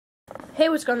Hey,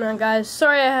 what's going on, guys?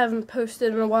 Sorry I haven't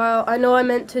posted in a while. I know I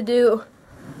meant to do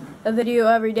a video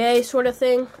every day sort of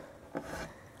thing.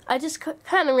 I just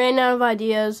kind of ran out of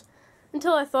ideas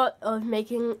until I thought of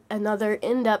making another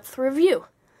in-depth review.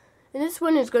 And this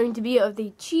one is going to be of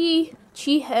the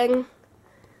QiHeng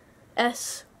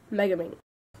S Megaminx.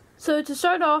 So to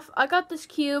start off, I got this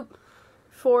cube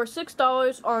for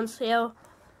 $6 on sale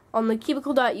on the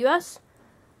cubicle.us.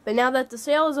 But now that the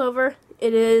sale is over,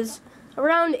 it is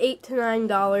around $8 to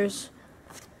 $9.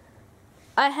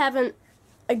 I haven't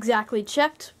exactly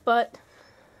checked, but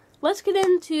let's get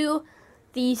into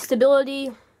the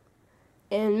stability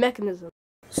and mechanism.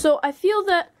 So I feel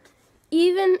that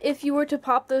even if you were to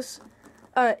pop this,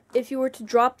 if you were to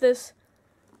drop this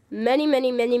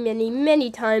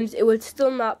many times, it would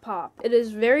still not pop. It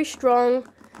is very strong,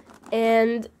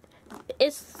 and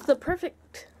it's the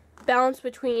perfect balance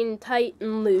between tight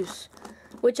and loose.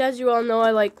 Which, as you all know, I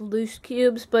like loose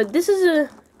cubes, but this is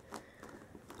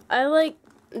I like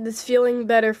this feeling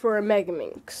better for a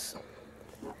Megaminx.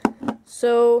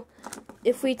 So,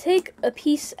 if we take a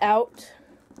piece out,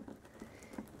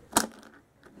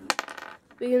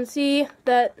 we can see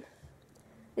that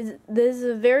this is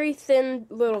a very thin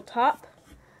little top,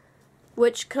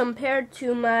 which compared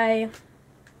to my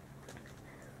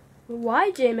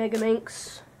YJ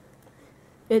Megaminx,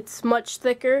 it's much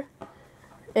thicker.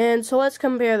 And so let's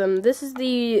compare them. This is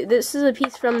a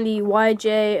piece from the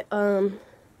YJ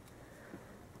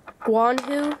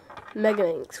Guanhu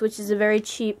Megaminx, which is a very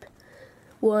cheap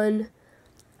one.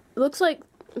 It looks like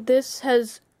this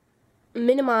has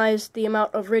minimized the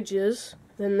amount of ridges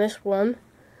than this one.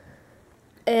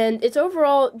 And it's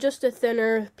overall just a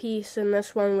thinner piece than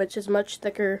this one, which is much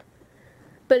thicker.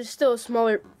 But it's still a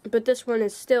smaller, but this one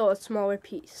is still a smaller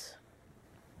piece,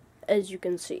 as you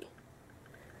can see.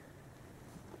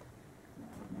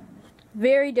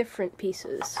 Very different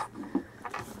pieces.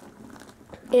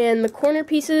 And the corner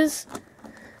pieces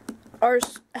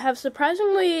have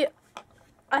surprisingly,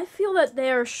 I feel that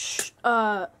they are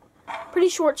pretty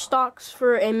short stalks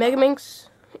for a Megaminx.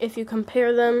 If you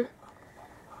compare them,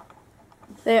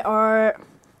 they are,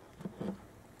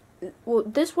 well,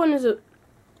 this one is a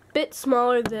bit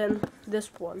smaller than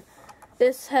this one.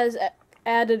 This has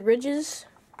added ridges.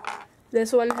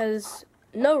 This one has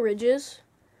no ridges.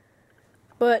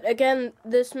 But again,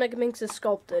 this Megaminx is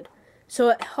sculpted, so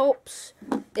it helps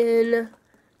in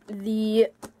the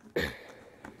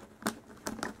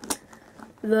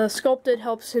sculpted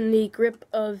helps in the grip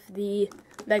of the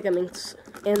Megaminx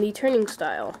and the turning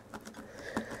style.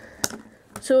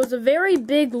 So it's a very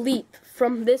big leap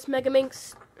from this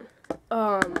Megaminx,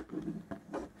 well,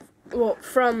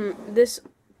 from this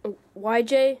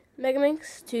YJ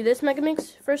Megaminx to this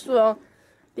Megaminx. First of all,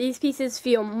 these pieces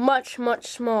feel much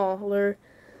smaller,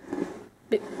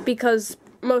 because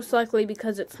most likely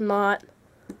because it's not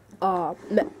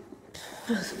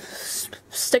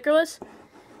stickerless.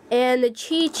 And the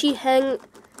QiHeng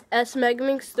S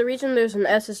Megaminx, the reason there's an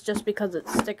S is just because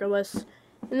it's stickerless,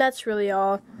 and that's really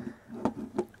all.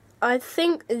 I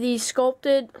think the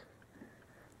sculpted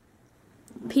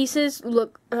pieces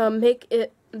make the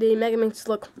Megaminx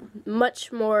look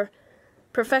much more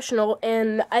professional,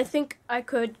 and I think I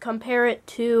could compare it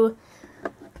to,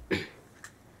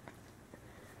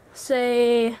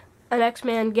 say, an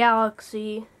X-Men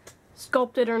Galaxy,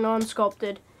 sculpted or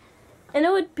non-sculpted, and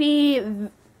it would be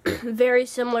very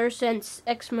similar since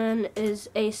X-Men is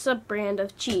a sub-brand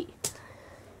of Qiyi.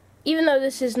 Even though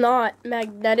this is not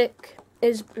magnetic, it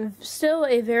is still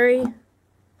a very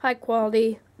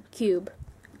high-quality cube.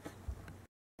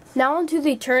 Now onto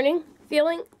the turning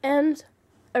feeling and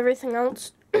everything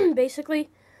else. Basically,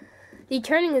 the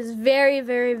turning is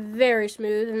very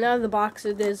smooth, and out of the box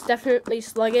it is definitely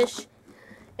sluggish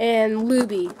and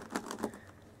looby.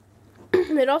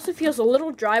 It also feels a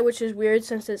little dry, which is weird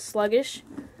since it's sluggish.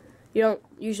 You don't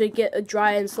usually get a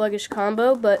dry and sluggish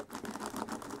combo, but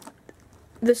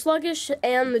the sluggish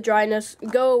and the dryness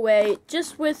go away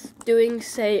just with doing,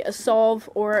 say, a solve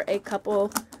or a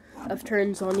couple of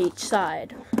turns on each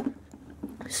side.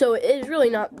 So it is really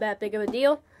not that big of a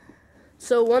deal.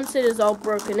 So once it is all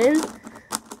broken in,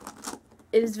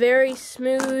 it is very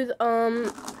smooth,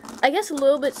 I guess a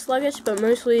little bit sluggish, but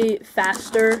mostly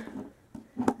faster.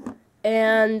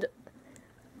 And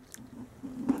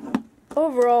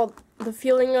overall, the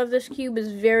feeling of this cube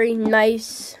is very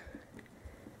nice.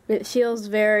 It feels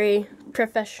very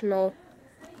professional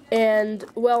and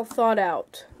well thought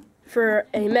out, for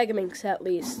a Megaminx at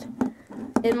least,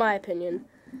 in my opinion.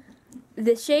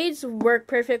 The shades work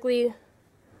perfectly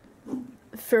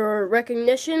for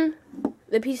recognition.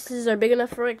 The pieces are big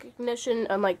enough for recognition,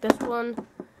 unlike this one.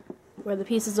 where the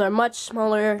pieces are much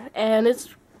smaller, and it's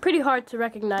pretty hard to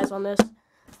recognize on this.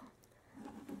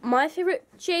 My favorite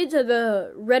shades are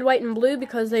the red, white, and blue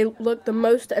because they look the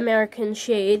most American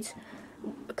shades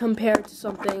compared to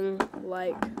something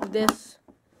like this,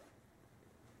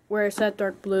 where it's that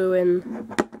dark blue,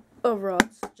 and overall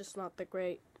it's just not the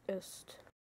greatest.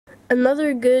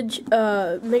 Another good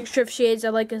mixture of shades I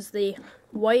like is the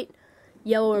white,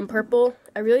 yellow, and purple.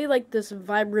 I really like this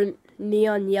vibrant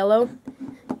neon yellow,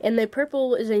 and the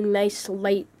purple is a nice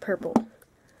light purple.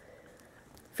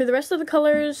 For the rest of the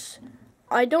colors,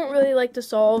 I don't really like to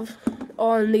solve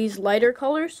on these lighter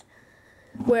colors,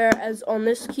 whereas on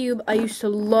this cube I used to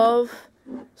love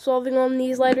solving on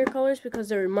these lighter colors because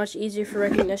they were much easier for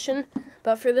recognition.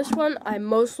 But for this one, I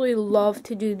mostly love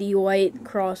to do the white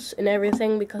cross and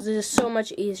everything because it is so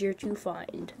much easier to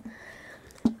find.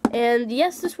 And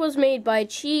yes, this was made by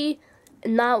Qiyi,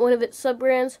 not one of its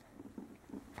sub-brands.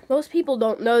 Most people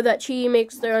don't know that Qiyi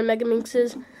makes their own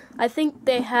Megaminxes. I think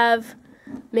they have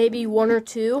maybe one or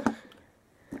two.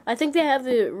 I think they have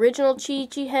the original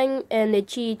QiHeng and the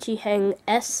QiHeng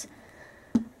S.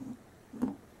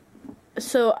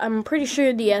 So I'm pretty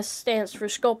sure the S stands for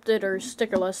sculpted or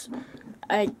stickerless.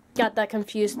 I got that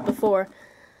confused before.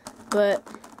 But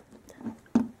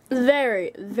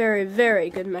very, very, very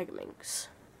good Megaminx.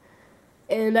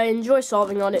 And I enjoy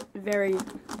solving on it very,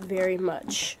 very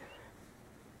much.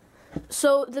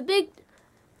 So the big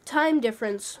time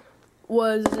difference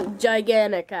was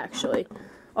gigantic, actually.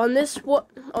 On this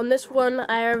one,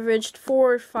 I averaged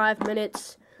 4 or 5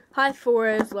 minutes, high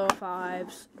 4s, low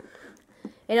 5s.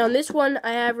 And on this one,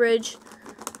 I averaged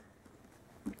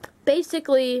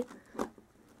basically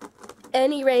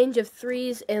any range of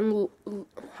 3s and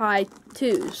high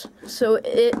 2s. So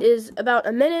it is about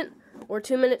a minute or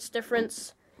 2 minutes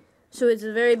difference. So it's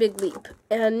a very big leap.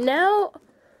 And now,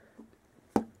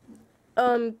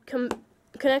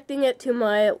 connecting it to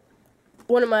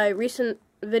one of my recent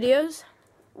videos,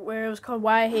 where it was called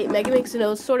Why I Hate Megaminx, and it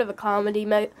was sort of a comedy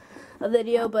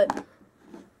video, but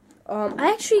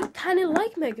I actually kind of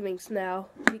like Megaminx now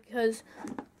because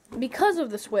of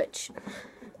the Switch.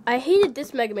 I hated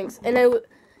this Megaminx,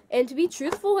 and to be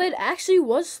truthful, it actually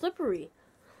was slippery.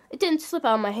 It didn't slip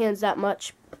out of my hands that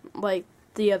much like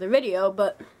the other video,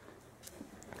 but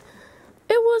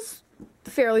it was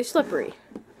fairly slippery.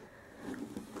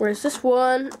 Whereas this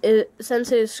one,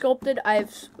 since it is sculpted, I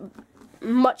have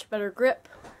much better grip,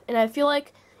 and I feel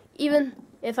like even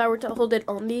if I were to hold it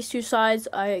on these two sides,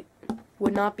 I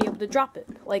would not be able to drop it.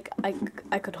 Like,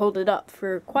 I could hold it up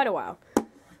for quite a while.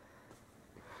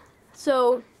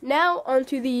 So, now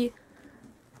onto the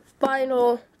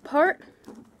final part,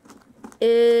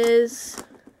 is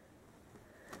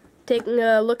taking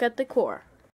a look at the core.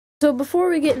 So before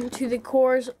we get into the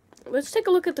cores, let's take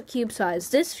a look at the cube size.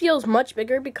 This feels much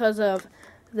bigger because of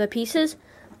the pieces,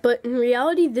 but in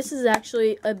reality, this is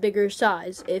actually a bigger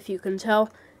size, if you can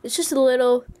tell. It's just a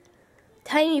little,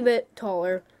 tiny bit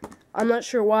taller. I'm not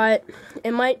sure why.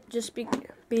 It might just be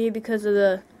because of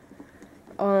the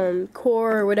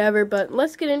core or whatever, but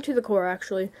let's get into the core,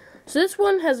 actually. So this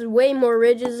one has way more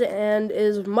ridges and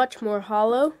is much more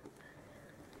hollow.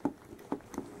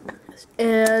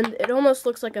 And it almost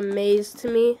looks like a maze to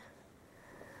me.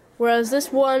 Whereas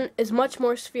this one is much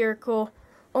more spherical,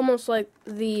 almost like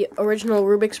the original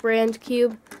Rubik's brand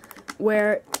cube,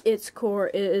 where its core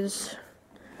is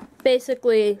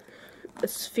basically a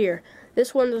sphere.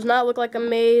 This one does not look like a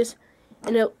maze,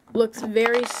 and it looks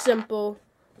very simple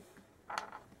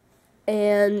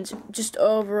and just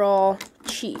overall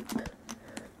cheap.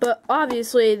 But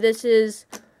obviously this is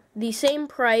the same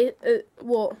price,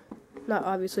 well, not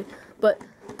obviously, but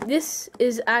this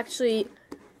is actually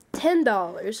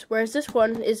 $10, whereas this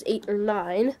one is $8 or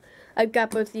 $9. I've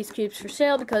got both these cubes for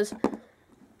sale because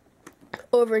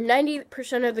over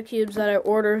 90% of the cubes that I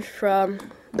ordered from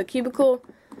the cubicle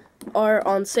are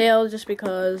on sale, just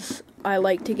because I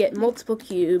like to get multiple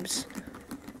cubes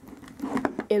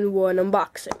in one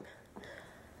unboxing.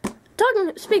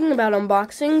 Speaking about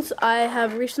unboxings, I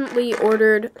have recently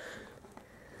ordered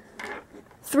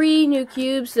 3 new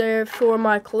cubes. They're for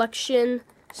my collection.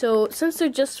 So since they're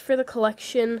just for the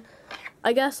collection,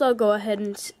 I guess I'll go ahead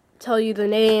and tell you the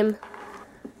name.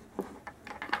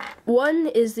 One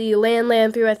is the Land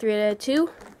 3x3x2,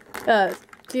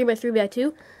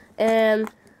 3x3x2,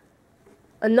 and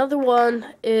another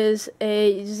one is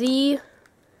a Z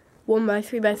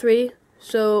 1x3x3.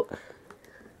 So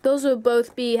those will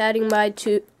both be adding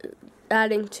to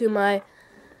my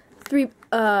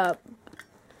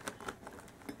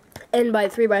N by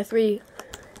 3x3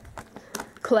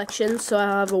 collection. So I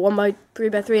have a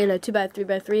 1x3x3 and a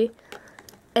 2x3x3.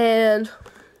 And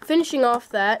finishing off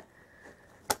that,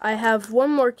 I have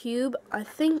one more cube. I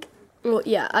think, well,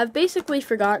 yeah, I've basically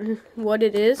forgotten what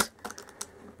it is.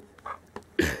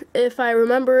 If I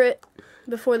remember it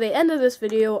before the end of this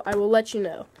video, I will let you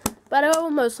know. But I will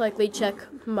most likely check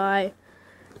my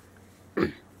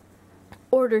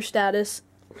order status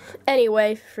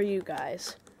anyway for you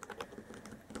guys.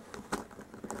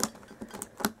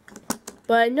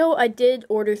 But I know I did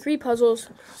order 3 puzzles,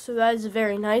 so that is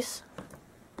very nice.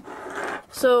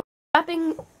 So,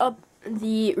 wrapping up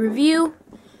the review,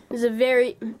 is a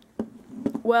very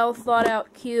well thought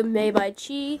out cube made by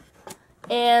Qiyi,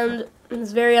 and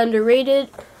it's very underrated.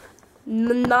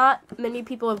 Not many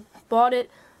people have bought it.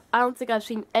 I don't think I've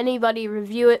seen anybody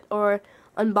review it or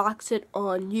unbox it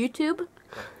on YouTube.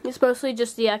 It's mostly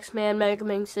just the X-Man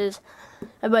Megaminxes.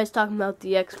 Everybody's talking about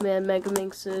the X-Man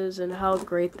Megaminxes and how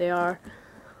great they are.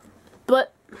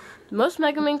 But most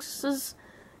Megaminxes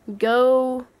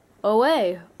go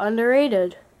away,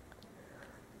 underrated.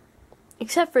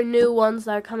 Except for new ones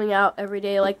that are coming out every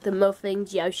day, like the Mofing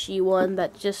Jiaoxi one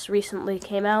that just recently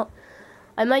came out.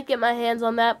 I might get my hands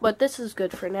on that, but this is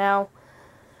good for now.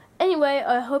 Anyway,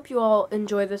 I hope you all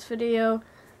enjoy this video.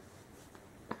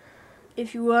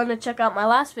 If you want to check out my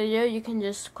last video, you can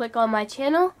just click on my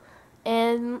channel,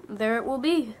 and there it will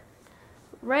be,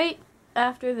 right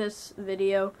after this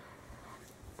video.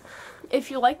 If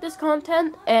you like this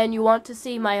content, and you want to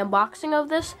see my unboxing of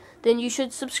this, then you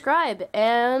should subscribe,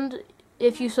 and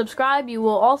if you subscribe, you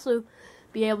will also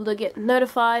be able to get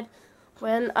notified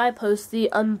when I post the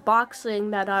unboxing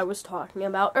that I was talking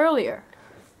about earlier.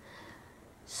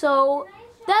 So,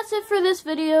 that's it for this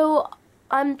video.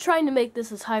 I'm trying to make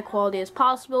this as high quality as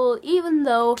possible, even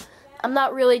though I'm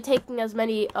not really taking as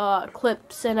many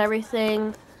clips and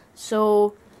everything.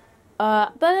 So,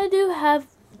 but I do have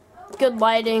good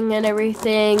lighting and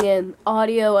everything, and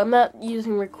audio. I'm not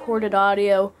using recorded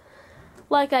audio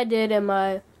like I did in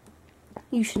my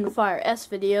You Shouldn't Fire S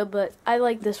video, but I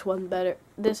like this one better,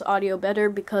 this audio better,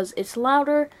 because it's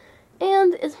louder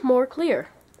and it's more clear.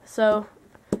 So,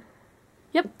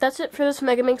 yep, that's it for this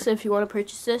Megaminx. If you want to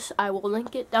purchase this, I will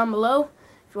link it down below.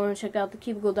 If you want to check out the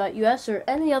cubicle.us or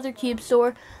any other cube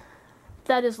store,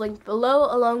 that is linked below,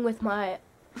 along with my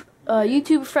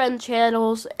YouTube friend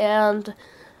channels and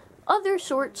other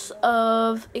sorts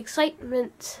of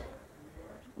excitement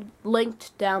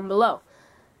linked down below.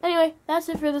 Anyway, that's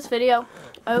it for this video.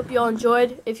 I hope you all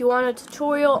enjoyed. If you want a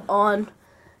tutorial on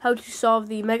how to solve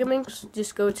the Megaminx,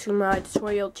 just go to my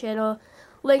tutorial channel.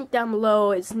 Link down below.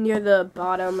 It's near the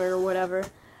bottom or whatever.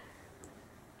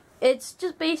 It's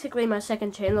just basically my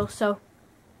second channel. So,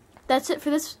 that's it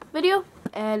for this video,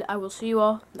 and I will see you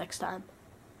all next time.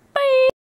 Bye!